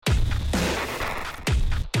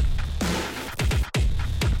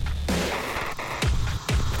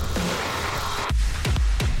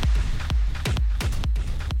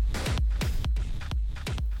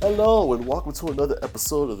Hello and welcome to another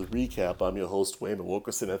episode of The Recap. I'm your host, Wayman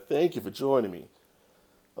Wilkerson, and thank you for joining me.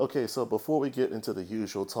 Okay, so before we get into the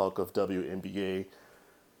usual talk of WNBA,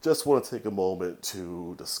 just want to take a moment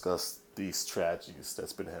to discuss these tragedies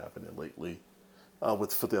that's been happening lately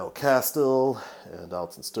with Fidel Castile and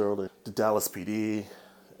Alton Sterling, the Dallas PD,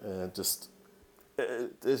 and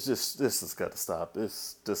this has got to stop.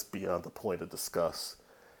 It's just beyond the point of discuss.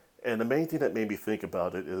 And the main thing that made me think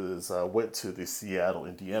about it is I went to the Seattle,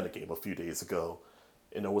 Indiana game a few days ago,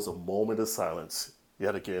 and there was a moment of silence,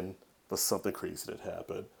 yet again, for something crazy that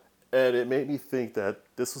happened. And it made me think that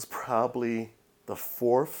this was probably the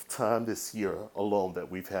fourth time this year alone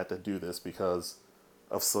that we've had to do this because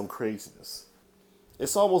of some craziness.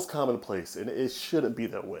 It's almost commonplace, and it shouldn't be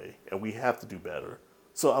that way, and we have to do better.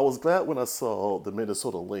 So I was glad when I saw the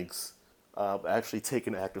Minnesota Lynx actually take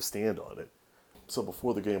an active stand on it. So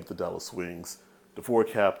before the game with the Dallas Wings, the four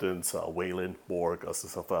captains, Waylon, Moore,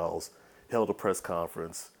 Augustus, and Fowles, held a press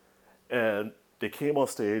conference. And they came on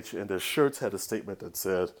stage, and their shirts had a statement that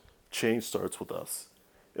said, "Change starts with us."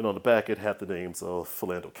 And on the back, it had the names of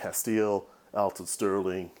Philando Castile, Alton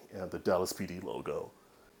Sterling, and the Dallas PD logo.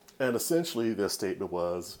 And essentially, their statement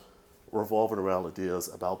was revolving around ideas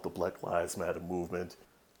about the Black Lives Matter movement,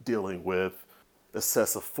 dealing with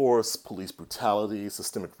excessive force, police brutality,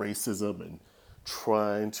 systemic racism, and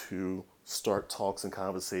trying to start talks and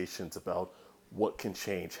conversations about what can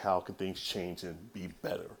change, how can things change and be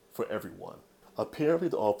better for everyone. Apparently,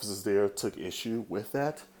 the officers there took issue with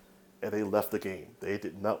that, and they left the game. They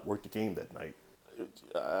did not work the game that night.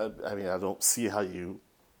 I don't see how you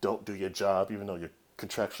don't do your job, even though you're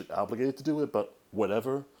contractually obligated to do it, but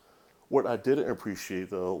whatever. What I didn't appreciate,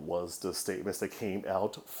 though, was the statements that came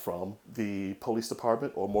out from the police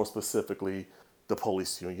department, or more specifically, the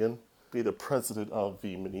police union. The president of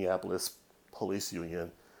the Minneapolis Police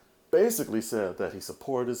Union basically said that he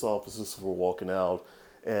supported his officers who were walking out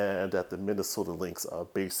and that the Minnesota Lynx are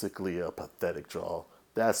basically a pathetic draw.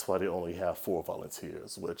 That's why they only have 4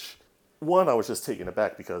 volunteers, which, one, I was just taken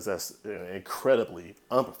aback because that's incredibly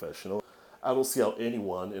unprofessional. I don't see how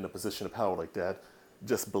anyone in a position of power like that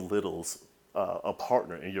just belittles a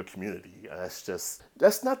partner in your community.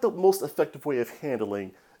 That's not the most effective way of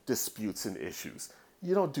handling disputes and issues.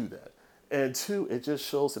 You don't do that. And two, it just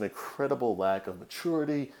shows an incredible lack of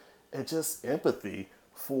maturity and just empathy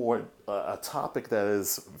for a topic that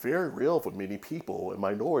is very real for many people and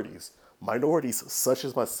minorities such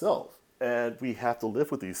as myself. And we have to live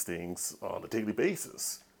with these things on a daily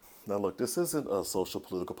basis. Now, look, this isn't a social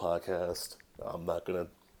political podcast.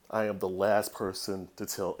 I am the last person to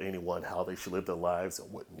tell anyone how they should live their lives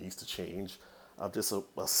and what needs to change. I'm just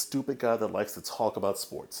a stupid guy that likes to talk about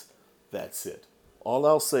sports. That's it. All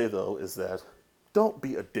I'll say, though, is that don't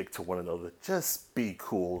be a dick to one another. Just be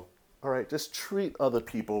cool. All right? Just treat other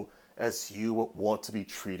people as you would want to be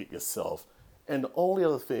treated yourself. And the only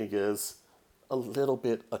other thing is a little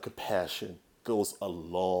bit of compassion goes a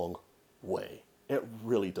long way. It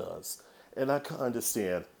really does. And I can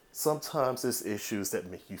understand sometimes there's issues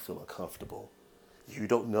that make you feel uncomfortable. You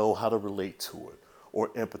don't know how to relate to it or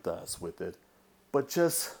empathize with it. But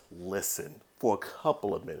just listen for a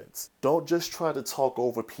couple of minutes. Don't just try to talk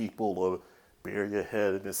over people or bury your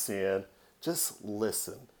head in the sand. Just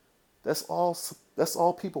listen. That's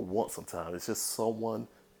all people want sometimes. It's just someone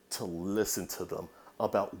to listen to them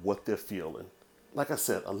about what they're feeling. Like I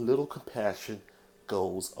said, a little compassion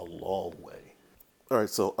goes a long way. All right,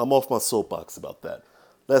 so I'm off my soapbox about that.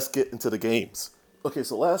 Let's get into the games. Okay,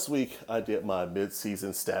 so last week I did my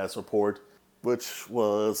mid-season status report, which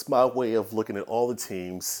was my way of looking at all the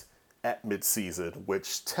teams at midseason,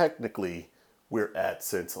 which technically we're at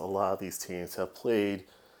since a lot of these teams have played,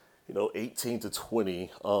 18 to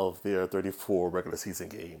 20 of their 34 regular season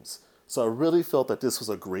games. So I really felt that this was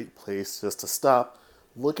a great place just to stop,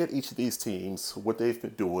 look at each of these teams, what they've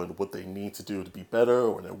been doing, what they need to do to be better,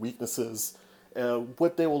 or their weaknesses, and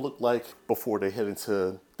what they will look like before they head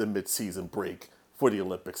into the midseason break for the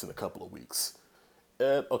Olympics in a couple of weeks.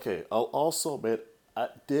 And okay, I'll also admit, I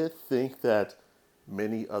did think that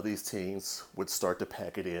many of these teams would start to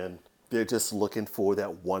pack it in. They're just looking for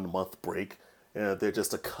that 1 month break, and they're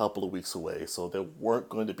just a couple of weeks away. So there weren't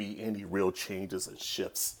going to be any real changes and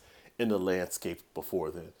shifts in the landscape before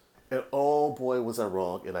then. And oh boy, was I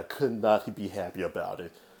wrong, and I could not be happy about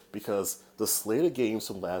it because the slate of games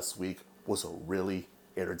from last week was really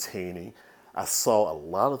entertaining. I saw a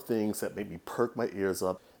lot of things that made me perk my ears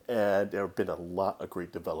up, and there have been a lot of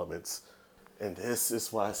great developments. And this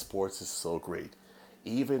is why sports is so great.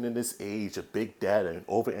 Even in this age of big data and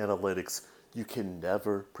over analytics, you can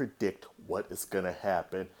never predict what is going to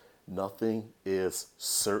happen. Nothing is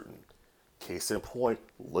certain. Case in point,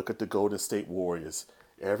 look at the Golden State Warriors.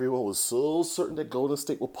 Everyone was so certain that Golden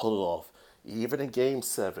State would pull it off. Even in Game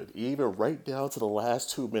 7, even right down to the last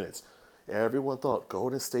 2 minutes, everyone thought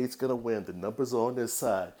Golden State's going to win. The numbers are on their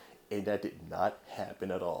side. And that did not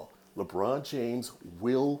happen at all. LeBron James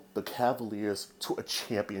willed the Cavaliers to a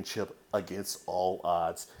championship against all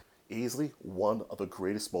odds. Easily one of the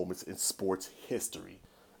greatest moments in sports history.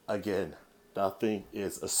 Again, nothing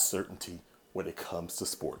is a certainty when it comes to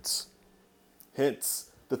sports.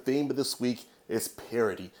 Hence, the theme of this week is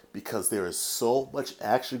parity because there is so much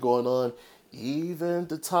action going on. Even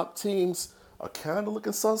the top teams are kind of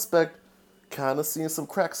looking suspect, kind of seeing some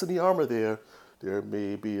cracks in the armor there. There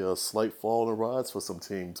may be a slight fall in the rise for some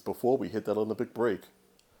teams before we hit that on the big break.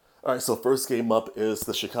 All right, so first game up is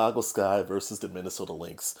the Chicago Sky versus the Minnesota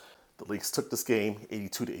Lynx. The Lynx took this game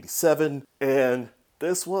 82-87, and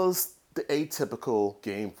this was the atypical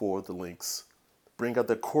game for the Lynx. Bring out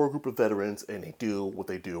their core group of veterans, and they do what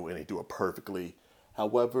they do, and they do it perfectly.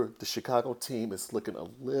 However, the Chicago team is looking a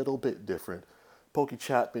little bit different. Pokey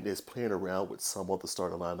Chapman is playing around with some of the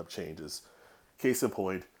starting lineup changes. Case in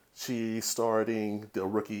point, she's starting the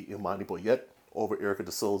rookie Imani Boyette over Erica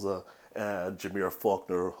De Souza and Jameer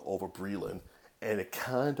Faulkner over Breland. And it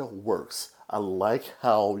kind of works. I like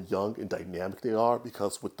how young and dynamic they are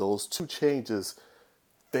because with those two changes,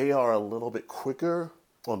 they are a little bit quicker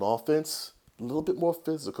on offense, a little bit more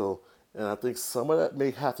physical. And I think some of that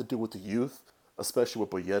may have to do with the youth, especially with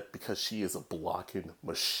Boyette because she is a blocking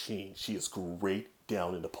machine. She is great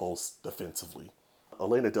down in the post defensively.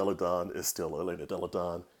 Elena Delle Donne is still Elena Delle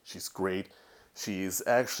Donne. She's great. She's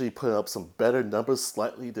actually put up some better numbers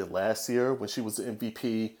slightly than last year when she was the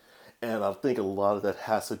MVP. And I think a lot of that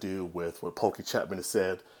has to do with what Pokey Chapman has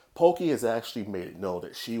said. Pokey has actually made it known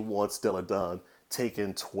that she wants Delle Donne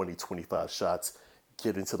taking 20-25 shots,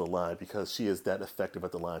 get into the line because she is that effective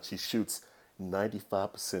at the line. She shoots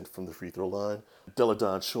 95% from the free throw line. Delle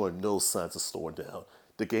Donne showing no signs of slowing down.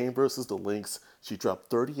 The game versus the Lynx, she dropped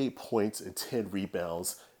 38 points and 10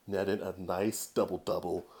 rebounds, netting a nice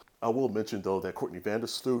double-double. I will mention, though, that Courtney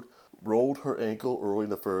Vandersloot rolled her ankle early in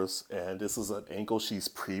the first, and this is an ankle she's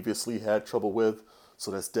previously had trouble with,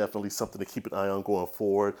 so that's definitely something to keep an eye on going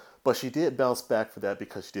forward. But she did bounce back for that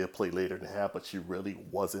because she did play later in the half, but she really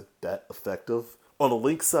wasn't that effective. On the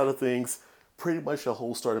Lynx side of things, pretty much the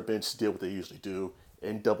whole starting bench did what they usually do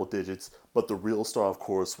in double digits, but the real star, of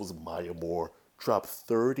course, was Maya Moore. Dropped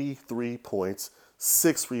 33 points,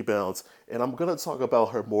 6 rebounds, and I'm going to talk about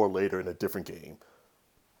her more later in a different game.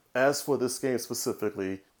 As for this game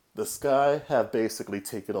specifically, the Sky have basically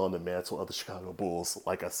taken on the mantle of the Chicago Bulls.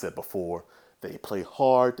 Like I said before, they play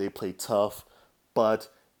hard, they play tough, but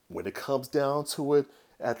when it comes down to it,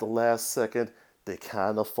 at the last second, they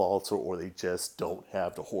kind of falter or they just don't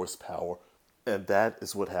have the horsepower. And that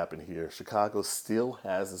is what happened here. Chicago still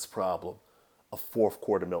has this problem of fourth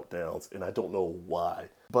quarter meltdowns, and I don't know why.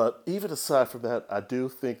 But even aside from that, I do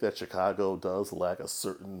think that Chicago does lack a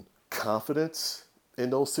certain confidence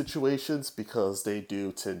in those situations because they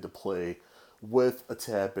do tend to play with a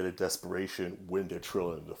tad bit of desperation when they're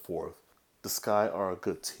trailing in the fourth. The Sky are a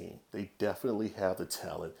good team. They definitely have the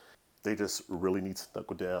talent. They just really need to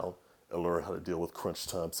knuckle down and learn how to deal with crunch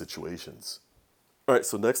time situations. All right,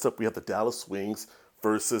 so next up we have the Dallas Wings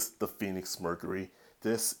versus the Phoenix Mercury.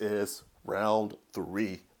 This is round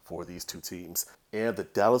 3 for these two teams. And the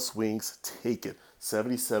Dallas Wings take it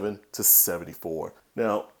 77-74.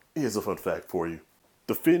 Now, here's a fun fact for you.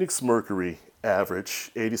 The Phoenix Mercury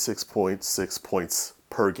average 86.6 points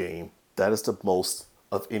per game. That is the most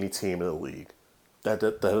of any team in the league.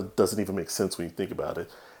 That doesn't even make sense when you think about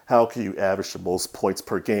it. How can you average the most points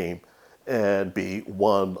per game and be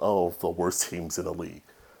one of the worst teams in the league?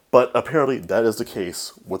 But apparently that is the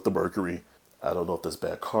case with the Mercury. I don't know if that's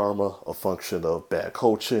bad karma, a function of bad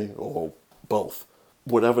coaching, or both.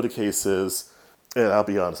 Whatever the case is, and I'll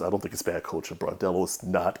be honest, I don't think it's bad coaching. Brondello is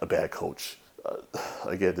not a bad coach.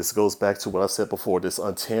 Again, this goes back to what I said before, this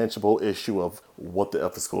untangible issue of what the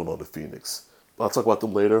F is going on in Phoenix. I'll talk about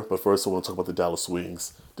them later, but first I want to talk about the Dallas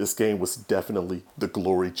Wings. This game was definitely the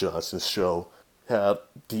Glory Johnson show. Had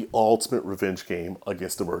the ultimate revenge game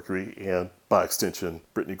against the Mercury and, by extension,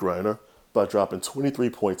 Brittany Griner, by dropping 23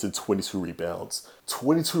 points and 22 rebounds.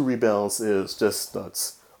 22 rebounds is just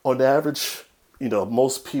nuts. On average,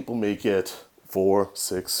 most people may get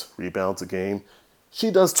 4-6 rebounds a game.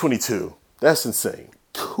 She does 22. That's insane.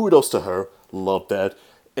 Kudos to her. Love that.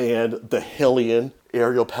 And the Hellion,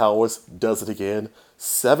 Aerial Powers, does it again.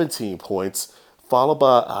 17 points, followed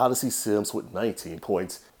by Odyssey Sims with 19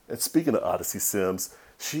 points. And speaking of Odyssey Sims,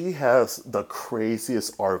 she has the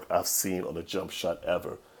craziest arc I've seen on a jump shot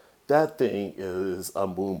ever. That thing is a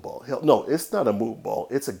moonball. Hell, no, it's not a moonball.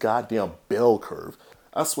 It's a goddamn bell curve.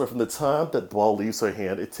 I swear, from the time that the ball leaves her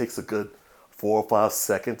hand, it takes a good 4 or 5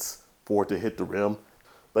 seconds for it to hit the rim.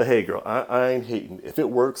 But hey, girl, I ain't hating. If it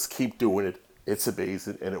works, keep doing it. It's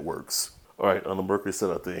amazing and it works. All right, on the Mercury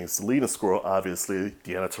side of things, the leading scorer, obviously,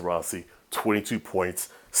 Deanna Taurasi, 22 points,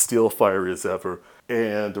 still fiery as ever.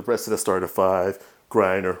 And the rest of the starting five,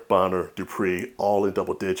 Griner, Bonner, Dupree, all in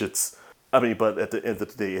double digits. I mean, but at the end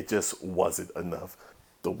of the day, it just wasn't enough.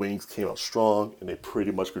 The Wings came out strong, and they pretty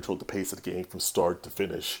much controlled the pace of the game from start to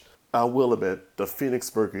finish. I will admit, the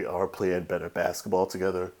Phoenix Mercury are playing better basketball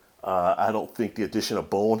together. I don't think the addition of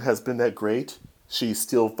Bone has been that great. She's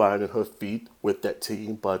still finding her feet with that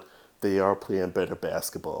team, but they are playing better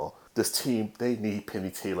basketball. This team, they need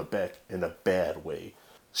Penny Taylor back in a bad way.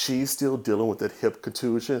 She's still dealing with that hip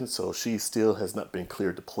contusion, so she still has not been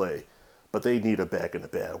cleared to play. But they need her back in a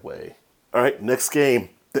bad way. All right, next game.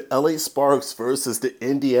 The LA Sparks versus the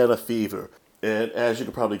Indiana Fever. And as you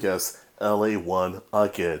can probably guess, LA won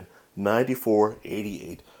again,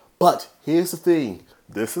 94-88. But here's the thing.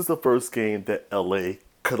 This is the first game that LA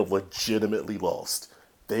could have legitimately lost.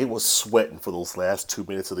 They were sweating for those last 2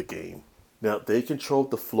 minutes of the game. Now, they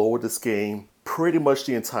controlled the flow of this game pretty much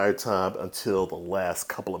the entire time until the last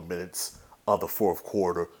couple of minutes of the fourth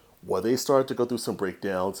quarter, where they started to go through some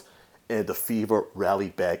breakdowns and the Fever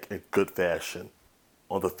rallied back in good fashion.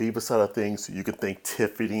 On the Fever side of things, you can thank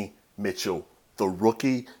Tiffany Mitchell, the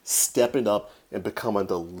rookie, stepping up and becoming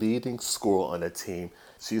the leading scorer on that team.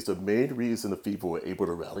 She's the main reason the Fever were able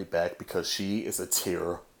to rally back because she is a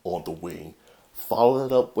terror on the wing. Follow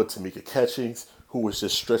that up with Tamika Catchings, who was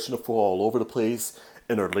just stretching the floor all over the place,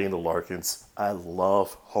 and Erlena Larkins. I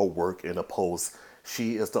love her work in the post.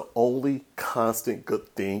 She is the only constant good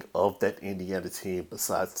thing of that Indiana team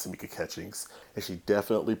besides Tamika Catchings, and she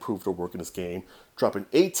definitely proved her work in this game, dropping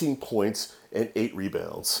 18 points and 8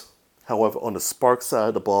 rebounds. However, on the Spark side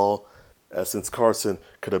of the ball, since Carson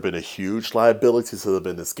could have been a huge liability to them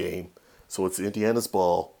in this game, so it's Indiana's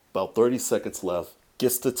ball, about 30 seconds left,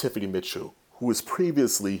 gets to Tiffany Mitchell, who has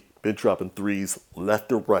previously been dropping threes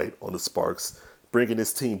left and right on the Sparks, bringing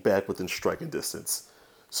his team back within striking distance.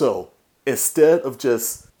 So, instead of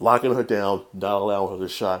just locking her down, not allowing her to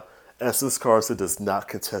shot, since Carson does not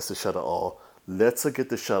contest the shot at all, lets her get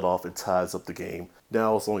the shot off and ties up the game.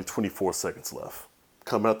 Now it's only 24 seconds left.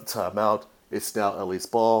 Coming out the timeout, it's now LA's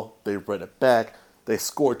ball. They run it back. They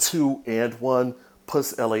score 2 and 1,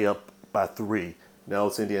 puts LA up by 3. Now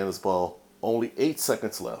it's Indiana's ball. Only 8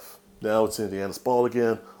 seconds left. Now it's Indiana's ball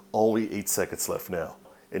again. Only 8 seconds left now.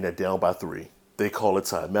 And they're down by 3. They call a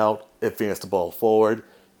timeout, advance the ball forward.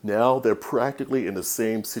 Now they're practically in the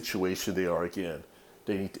same situation they are again.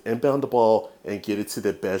 They need to inbound the ball and get it to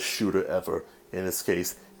their best shooter ever. In this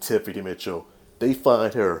case, Tiffany Mitchell. They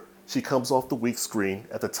find her. She comes off the weak screen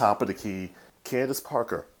at the top of the key. Candace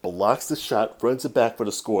Parker blocks the shot, runs it back for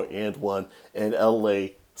the score and 1, and LA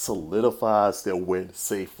solidifies their win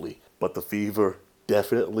safely. But the Fever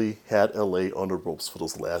definitely had LA on the ropes for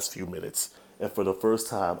those last few minutes. And for the first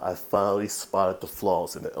time, I finally spotted the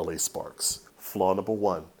flaws in the LA Sparks. Flaw number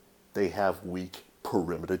 1, they have weak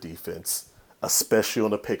perimeter defense, especially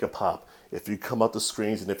on the pick and pop. If you come out the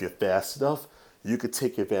screens and if you're fast enough, you could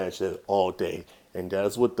take advantage of it all day. And that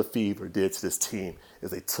is what the Fever did to this team,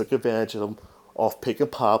 is they took advantage of them off pick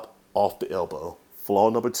and pop, off the elbow.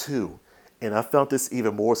 Flaw number 2, and I found this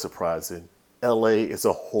even more surprising, LA is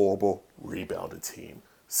a horrible rebounding team.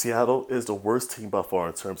 Seattle is the worst team by far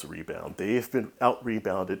in terms of rebound. They have been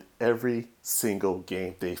out-rebounded every single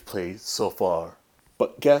game they've played so far.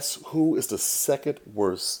 But guess who is the second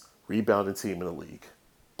worst rebounding team in the league?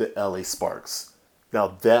 The LA Sparks. Now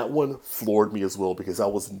that one floored me as well because I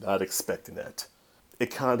was not expecting that. It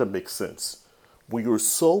kind of makes sense. When you're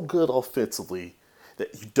so good offensively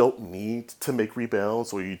that you don't need to make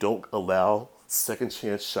rebounds or you don't allow second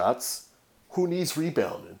chance shots, who needs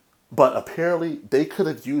rebounding? But apparently they could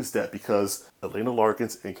have used that because Elena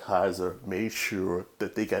Larkins and Kaiser made sure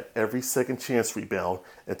that they got every second chance rebound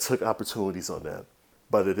and took opportunities on that.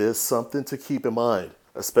 But it is something to keep in mind,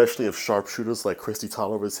 especially if sharpshooters like Christy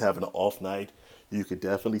Tolliver is having an off night. You can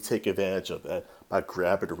definitely take advantage of that by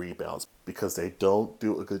grabbing the rebounds because they don't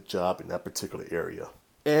do a good job in that particular area.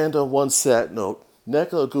 And on one sad note,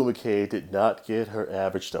 Nneka Ogwumike did not get her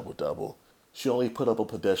average double-double. She only put up a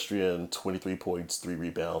pedestrian 23 points, 3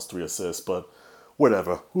 rebounds, 3 assists, but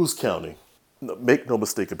whatever, who's counting? Make no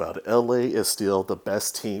mistake about it, LA is still the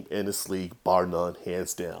best team in this league, bar none,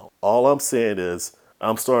 hands down. All I'm saying is,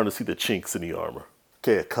 I'm starting to see the chinks in the armor.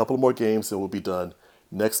 Okay, a couple more games and we'll be done.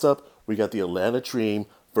 Next up, we got the Atlanta Dream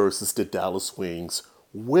versus the Dallas Wings,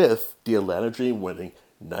 with the Atlanta Dream winning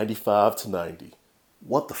 95-90.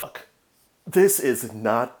 What the fuck? This is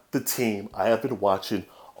not the team I have been watching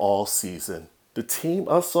all season. The team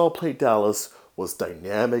I saw play Dallas was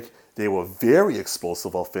dynamic. They were very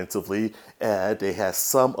explosive offensively, and they had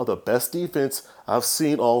some of the best defense I've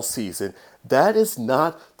seen all season. That is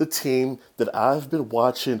not the team that I've been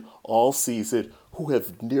watching all season, who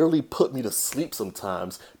have nearly put me to sleep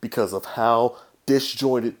sometimes because of how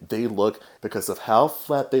disjointed they look, because of how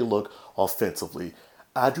flat they look offensively.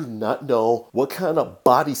 I do not know what kind of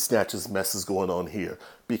body snatches mess is going on here,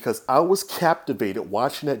 because I was captivated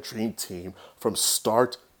watching that Dream Team from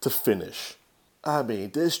start to finish. I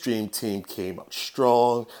mean, this Dream Team came out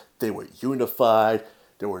strong, they were unified,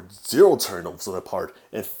 there were zero turnovers on their part.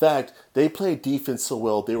 In fact, they played defense so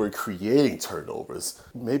well they were creating turnovers.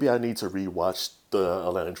 Maybe I need to rewatch the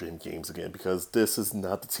Atlanta Dream games again, because this is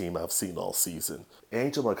not the team I've seen all season.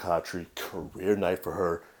 Angel McCoughtry, career night for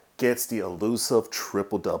her, gets the elusive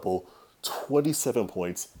triple-double, 27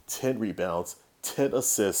 points, 10 rebounds, 10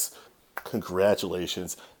 assists.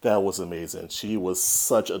 Congratulations. That was amazing. She was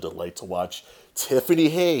such a delight to watch. Tiffany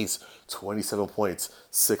Hayes, 27 points,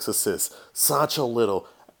 6 assists. Sancho Little,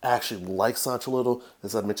 I actually like Sancho Little.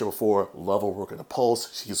 As I mentioned before, love her work in the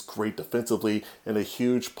post. She's great defensively and a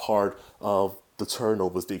huge part of the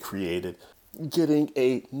turnovers they created. Getting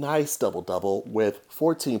a nice double-double with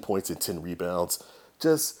 14 points and 10 rebounds.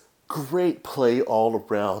 Just great play all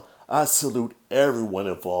around. I salute everyone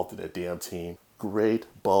involved in that damn team. Great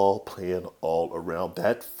ball playing all around.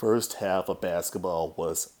 That first half of basketball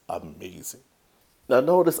was amazing. Now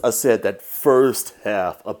notice I said that first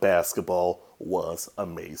half of basketball was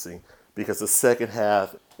amazing, because the second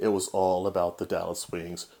half, it was all about the Dallas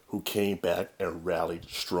Wings, who came back and rallied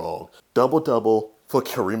strong. Double-double for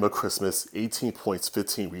Karima Christmas, 18 points,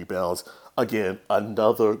 15 rebounds. Again,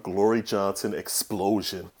 another Glory Johnson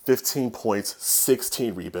explosion, 15 points,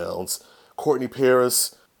 16 rebounds. Courtney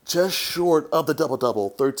Paris, just short of the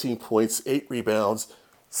double-double, 13 points, 8 rebounds.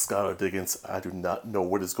 Skylar Diggins, I do not know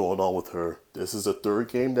what is going on with her. This is the third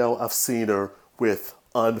game now I've seen her with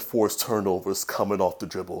unforced turnovers coming off the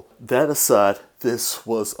dribble. That aside, this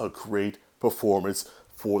was a great performance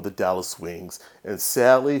for the Dallas Wings. And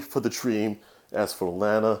sadly for the Dream, as for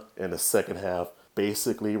Atlanta in the second half,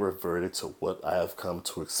 basically reverted to what I have come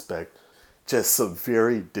to expect. Just some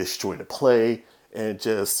very disjointed play and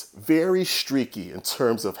just very streaky in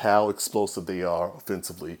terms of how explosive they are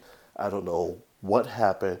offensively. I don't know what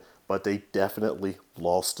happened, but they definitely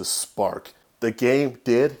lost the spark. The game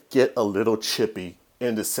did get a little chippy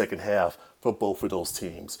in the second half for both of those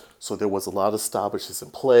teams. So there was a lot of stoppages in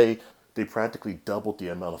play. They practically doubled the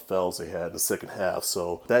amount of fouls they had in the second half.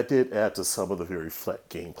 So that did add to some of the very flat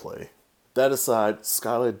gameplay. That aside,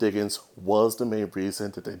 Skylar Diggins was the main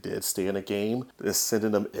reason that they did stay in the game. They're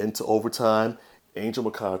sending them into overtime. Angel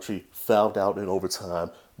McCoughtry fouled out in overtime,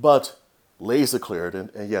 but laser cleared. And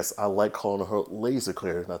yes, I like calling her laser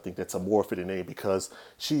cleared, and I think that's a more fitting name because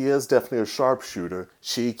she is definitely a sharpshooter.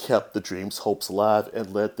 She kept the Dream's hopes alive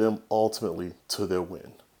and led them ultimately to their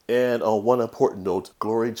win. And on one important note,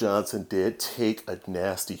 Glory Johnson did take a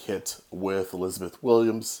nasty hit with Elizabeth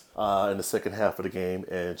Williams in the second half of the game,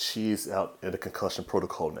 and she's out in the concussion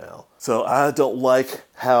protocol now. So I don't like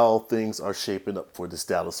how things are shaping up for this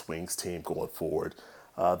Dallas Wings team going forward.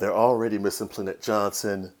 They're already missing Plynette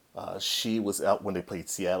Johnson. She was out when they played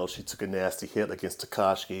Seattle. She took a nasty hit against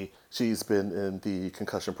Takashi. She's been in the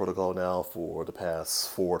concussion protocol now for the past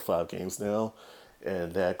 4 or 5 games now.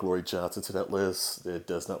 And that Glory Johnson to that list, it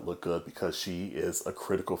does not look good because she is a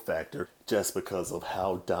critical factor just because of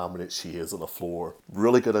how dominant she is on the floor.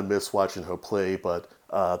 Really going to miss watching her play, but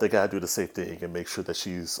they got to do the same thing and make sure that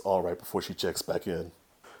she's all right before she checks back in.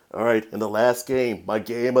 All right, in the last game, my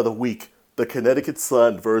game of the week, the Connecticut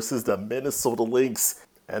Sun versus the Minnesota Lynx.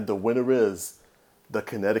 And the winner is the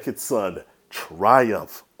Connecticut Sun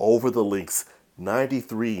triumph over the Lynx,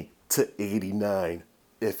 93-89.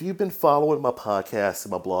 If you've been following my podcast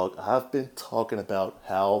and my blog, I've been talking about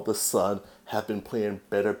how the Sun have been playing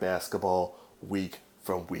better basketball week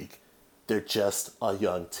from week. They're just a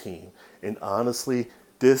young team. And honestly,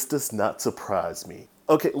 this does not surprise me.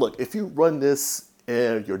 Okay, look, if you run this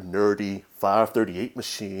in your nerdy 538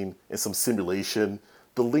 machine and some simulation,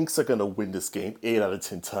 the Lynx are going to win this game 8 out of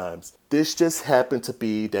 10 times. This just happened to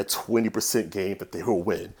be that 20% game that they will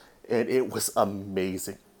win. And it was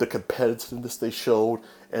amazing. The competitiveness they showed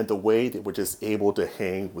and the way they were just able to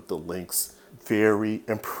hang with the Lynx. Very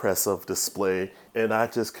impressive display. And I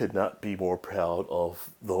just could not be more proud of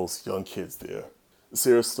those young kids there.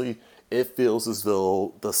 Seriously, it feels as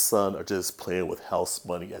though the Sun are just playing with house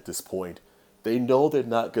money at this point. They know they're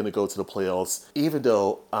not going to go to the playoffs, even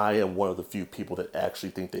though I am one of the few people that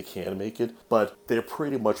actually think they can make it. But they're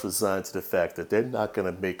pretty much resigned to the fact that they're not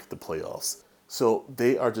going to make the playoffs. So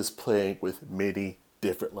they are just playing with many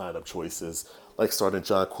different lineup choices, like starting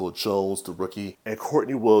John Quill Jones, the rookie, and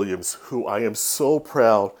Courtney Williams, who I am so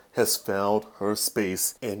proud has found her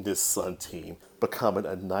space in this Sun team, becoming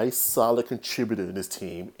a nice, solid contributor in this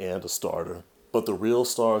team and a starter. But the real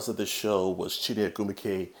stars of the show was Chiney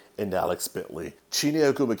Ogwumike and Alex Bentley. Chiney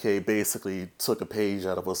Ogwumike basically took a page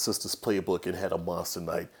out of her sister's playbook and had a monster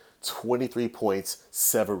night. 23 points,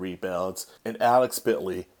 7 rebounds, and Alex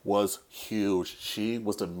Bentley was huge. She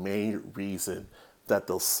was the main reason that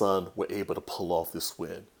the Sun were able to pull off this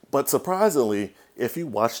win. But surprisingly, if you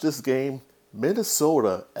watch this game,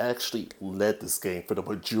 Minnesota actually led this game for the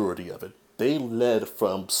majority of it. They led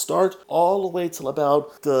from start all the way till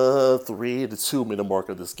about the 3 to 2 minute mark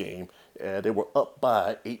of this game, and they were up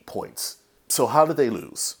by 8 points. So how did they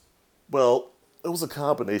lose? Well, it was a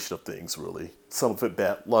combination of things, really. Some of it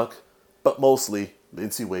bad luck, but mostly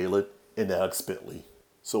Lindsay Whalen and Alex Bentley.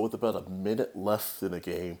 So with about a minute left in the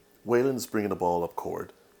game, Whalen is bringing the ball up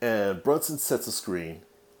court, and Brunson sets a screen,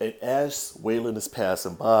 and as Whalen is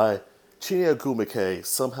passing by, Chiney Ogwumike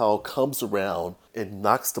somehow comes around and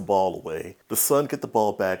knocks the ball away. The Sun get the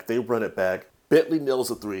ball back, they run it back, Bentley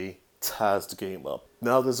nails a 3, ties the game up.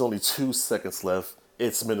 Now there's only 2 seconds left,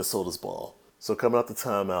 it's Minnesota's ball. So coming out the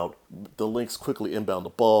timeout, the Lynx quickly inbound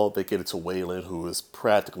the ball, they get it to Whalen, who is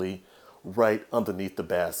practically right underneath the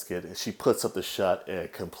basket, and she puts up the shot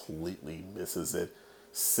and completely misses it,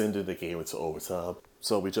 sending the game into overtime.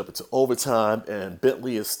 So we jump into overtime, and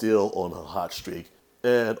Bentley is still on her hot streak.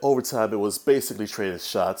 And overtime, it was basically trading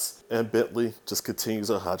shots, and Bentley just continues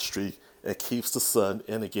her hot streak and keeps the Sun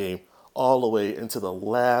in the game all the way into the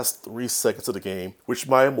last 3 seconds of the game, which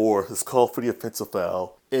Maya Moore has called for the offensive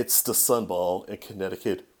foul. It's the Sun ball, and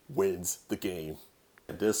Connecticut wins the game.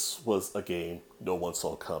 And this was a game no one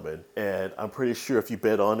saw coming, and I'm pretty sure if you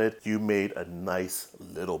bet on it, you made a nice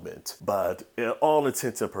little mint. But in all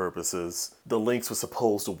intents and purposes, the Lynx were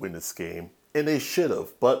supposed to win this game, and they should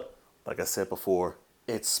have. But like I said before,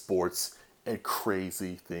 it's sports, and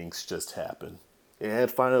crazy things just happen.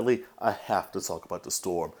 And finally, I have to talk about the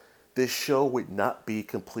Storm. This show would not be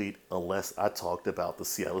complete unless I talked about the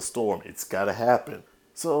Seattle Storm. It's gotta happen.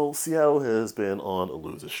 So Seattle has been on a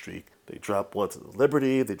loser streak. They dropped one to the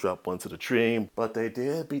Liberty, they dropped one to the Dream, but they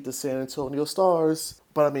did beat the San Antonio Stars.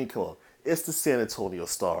 But I mean, come on, it's the San Antonio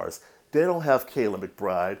Stars. They don't have Kayla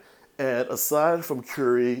McBride, and aside from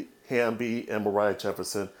Curry, Hamby, and Mariah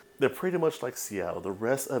Jefferson, they're pretty much like Seattle. The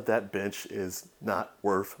rest of that bench is not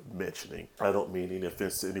worth mentioning. I don't mean any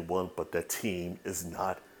offense to anyone, but that team is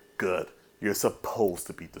not good. You're supposed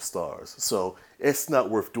to beat the Stars, so it's not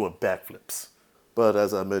worth doing backflips. But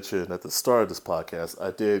as I mentioned at the start of this podcast,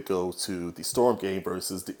 I did go to the Storm game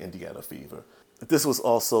versus the Indiana Fever. This was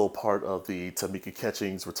also part of the Tamika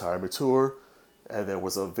Catchings retirement tour, and there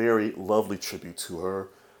was a very lovely tribute to her.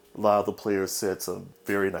 A lot of the players said some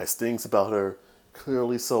very nice things about her.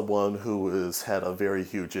 Clearly someone who has had a very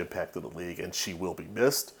huge impact in the league, and she will be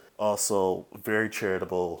missed. Also, very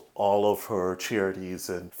charitable. All of her charities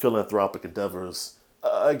and philanthropic endeavors.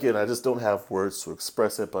 Again, I just don't have words to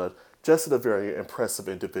express it, but just a very impressive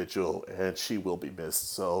individual, and she will be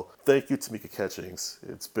missed. So thank you, Tamika Catchings.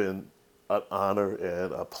 It's been an honor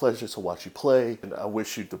and a pleasure to watch you play, and I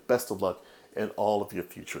wish you the best of luck in all of your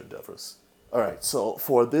future endeavors. All right, so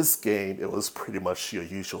for this game, it was pretty much your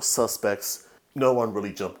usual suspects. No one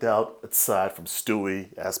really jumped out, aside from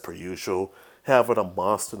Stewie, as per usual, having a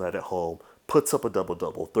monster night at home, puts up a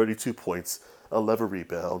double-double, 32 points, 11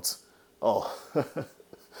 rebounds. Oh,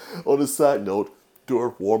 on a side note,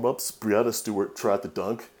 during warm-ups, Breanna Stewart tried to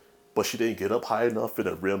dunk, but she didn't get up high enough and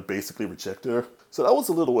the rim basically rejected her. So that was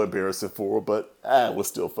a little embarrassing for her, but it was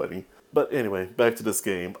still funny. But anyway, back to this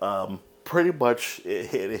game. Pretty much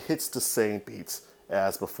it hits the same beats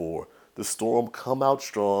as before. The Storm come out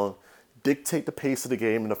strong, dictate the pace of the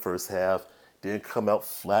game in the first half, then come out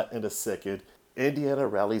flat in the second. Indiana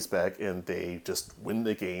rallies back and they just win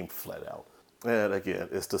the game flat out. And again,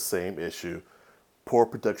 it's the same issue. Poor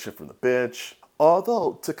production from the bench.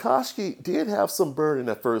 Although Takashi did have some burn in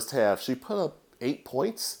that first half. She put up 8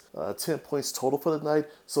 points, 10 points total for the night.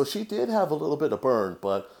 So she did have a little bit of burn,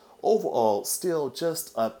 but overall, still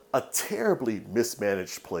just a terribly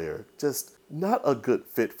mismanaged player. Just not a good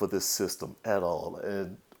fit for this system at all,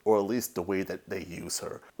 and or at least the way that they use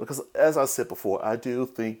her. Because as I said before, I do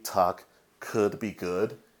think Tak could be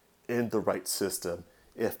good in the right system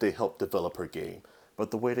if they help develop her game. But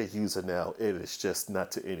the way they use it now, it is just not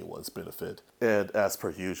to anyone's benefit. And as per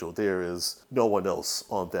usual, there is no one else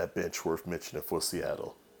on that bench worth mentioning for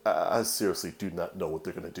Seattle. I seriously do not know what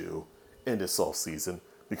they're going to do in this offseason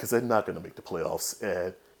because they're not going to make the playoffs.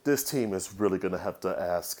 And this team is really going to have to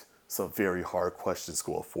ask some very hard questions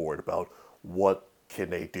going forward about what can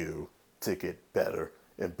they do to get better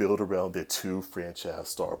and build around their two franchise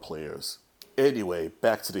star players. Anyway,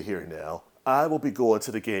 back to the here and now. I will be going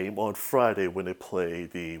to the game on Friday when they play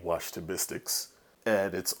the Washington Mystics.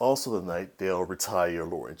 And it's also the night they'll retire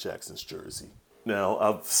Lauren Jackson's jersey. Now,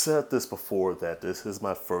 I've said this before that this is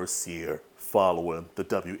my first year following the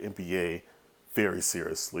WNBA very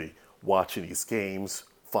seriously, watching these games,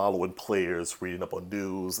 following players, reading up on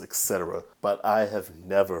news, etc. But I have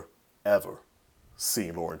never, ever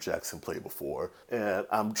seen Lauren Jackson play before. And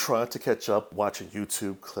I'm trying to catch up watching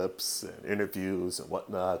YouTube clips and interviews and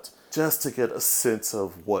whatnot just to get a sense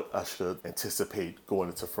of what I should anticipate going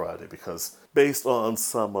into Friday because based on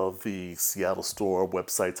some of the Seattle Storm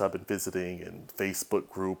websites I've been visiting and Facebook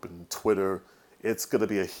group and Twitter, it's going to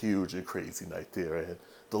be a huge and crazy night there. And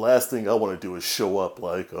the last thing I want to do is show up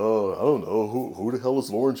like, oh, I don't know, who the hell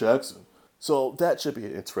is Lauren Jackson? So that should be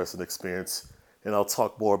an interesting experience. And I'll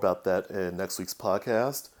talk more about that in next week's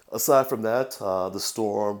podcast. Aside from that, the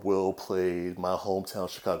Storm will play my hometown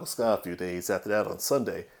Chicago Sky a few days after that on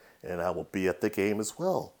Sunday, and I will be at the game as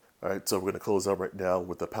well. All right, so we're going to close out right now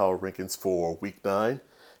with the power rankings for Week 9.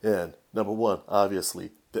 And number 1, obviously,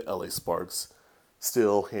 the LA Sparks.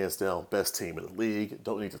 Still, hands down, best team in the league.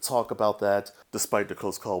 Don't need to talk about that. Despite the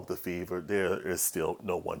close call with the Fever, there is still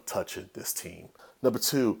no one touching this team. Number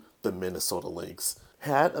 2, the Minnesota Lynx.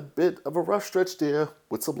 Had a bit of a rough stretch there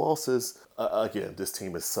with some losses. Again, this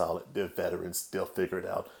team is solid. They're veterans. They'll figure it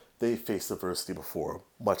out. They faced adversity before,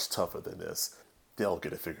 much tougher than this. They'll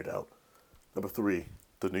get it figured out. Number 3,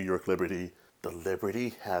 the New York Liberty. The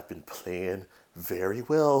Liberty have been playing very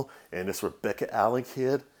well, and this Rebecca Allen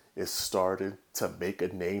kid is starting to make a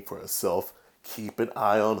name for herself. Keep an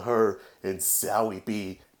eye on her, and Zowie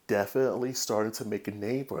B definitely starting to make a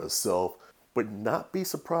name for herself. But not be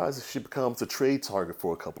surprised if she becomes a trade target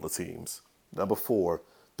for a couple of teams. Number 4,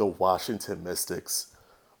 the Washington Mystics.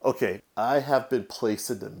 Okay, I have been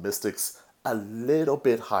placing the Mystics a little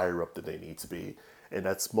bit higher up than they need to be. And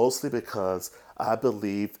that's mostly because I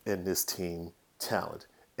believe in this team talent.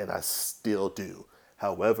 And I still do.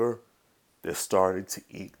 However, they're starting to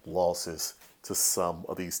eat losses to some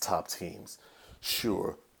of these top teams.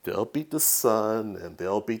 Sure, they'll beat the Sun and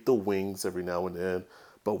they'll beat the Wings every now and then.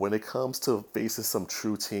 But when it comes to facing some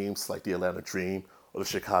true teams like the Atlanta Dream or the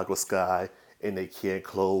Chicago Sky and they can't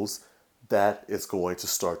close, that is going to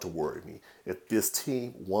start to worry me. If this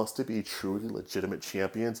team wants to be truly legitimate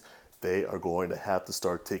champions, they are going to have to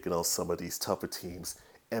start taking on some of these tougher teams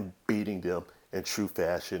and beating them in true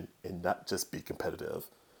fashion and not just be competitive.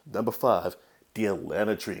 Number 5, the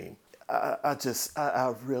Atlanta Dream.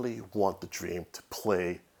 I really want the Dream to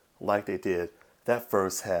play like they did that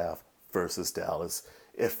first half versus Dallas.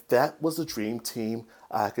 If that was a dream team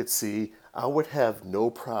I could see, I would have no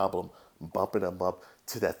problem bumping them up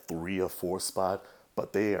to that 3 or 4 spot,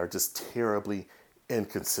 but they are just terribly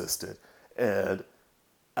inconsistent. And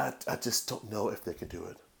I just don't know if they can do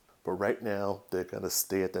it. But right now, they're going to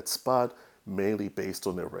stay at that spot, mainly based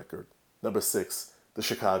on their record. Number 6, the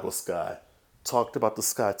Chicago Sky. Talked about the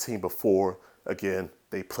Sky team before. Again,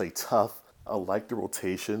 they play tough. I like the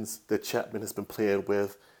rotations that Chapman has been playing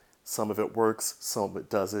with. Some of it works, some of it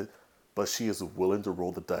doesn't, but she is willing to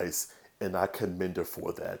roll the dice, and I commend her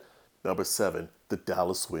for that. Number 7, the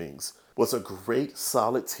Dallas Wings. Was a great,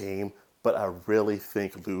 solid team, but I really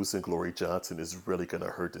think losing Glory Johnson is really going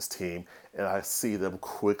to hurt this team, and I see them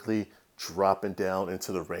quickly dropping down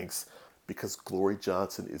into the ranks because Glory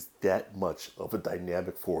Johnson is that much of a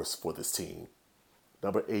dynamic force for this team.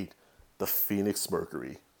 Number 8, the Phoenix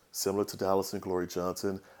Mercury. Similar to Dallas and Glory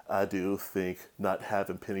Johnson, I do think not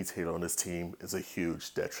having Penny Taylor on this team is a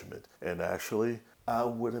huge detriment. And actually, I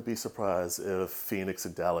wouldn't be surprised if Phoenix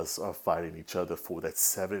and Dallas are fighting each other for that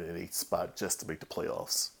 7 and 8 spot just to make the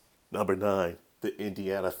playoffs. Number 9, the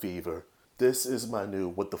Indiana Fever. This is my new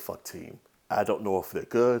what the fuck team. I don't know if they're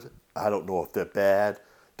good. I don't know if they're bad.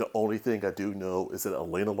 The only thing I do know is that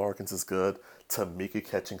Elena Larkins is good. Tamika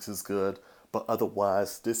Catchings is good. But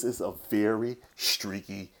otherwise, this is a very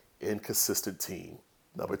streaky, inconsistent team.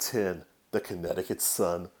 Number 10, the Connecticut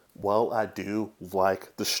Sun. While I do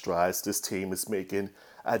like the strides this team is making,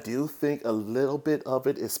 I do think a little bit of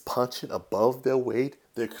it is punching above their weight.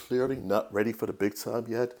 They're clearly not ready for the big time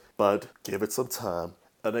yet, but give it some time.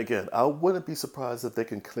 And again, I wouldn't be surprised if they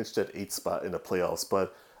can clinch that 8 spot in the playoffs,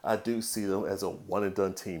 but I do see them as a one and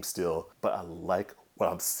done team still. But I like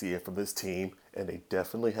what I'm seeing from this team, and they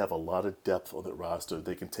definitely have a lot of depth on the roster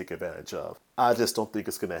they can take advantage of. I just don't think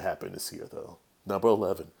it's going to happen this year, though. Number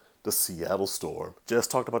 11, the Seattle Storm. Just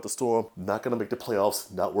talked about the Storm. Not going to make the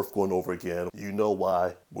playoffs. Not worth going over again. You know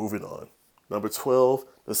why. Moving on. Number 12,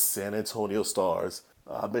 the San Antonio Stars.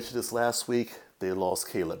 I mentioned this last week. They lost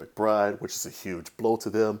Caleb McBride, which is a huge blow to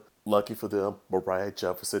them. Lucky for them, Mariah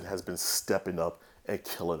Jefferson has been stepping up and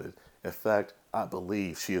killing it. In fact, I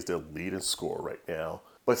believe she is their leading scorer right now.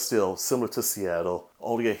 But still, similar to Seattle,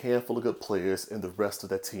 only a handful of good players, and the rest of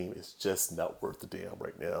that team is just not worth the damn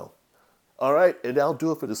right now. All right, and that'll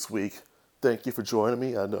do it for this week. Thank you for joining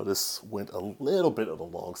me. I know this went a little bit on the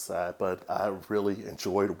long side, but I really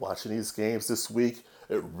enjoyed watching these games this week.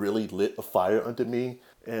 It really lit a fire under me,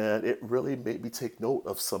 and it really made me take note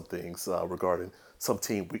of some things regarding some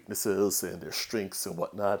team weaknesses and their strengths and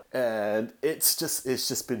whatnot. And it's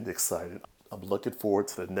just been exciting. I'm looking forward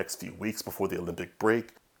to the next few weeks before the Olympic break.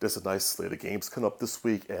 There's a nice slate of games coming up this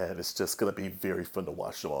week, and it's just going to be very fun to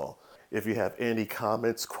watch them all. If you have any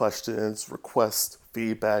comments, questions, requests,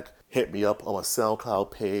 feedback, hit me up on my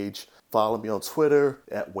SoundCloud page. Follow me on Twitter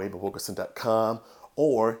at WaymanWilkerson.com,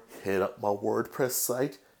 or hit up my WordPress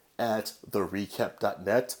site at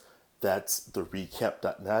therecap.net. That's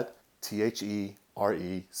therecap.net,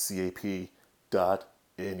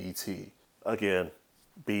 TheRecap.net. Again,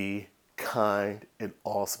 be kind and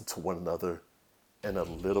awesome to one another, and a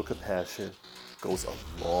little compassion goes a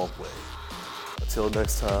long way. Until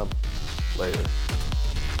next time, later.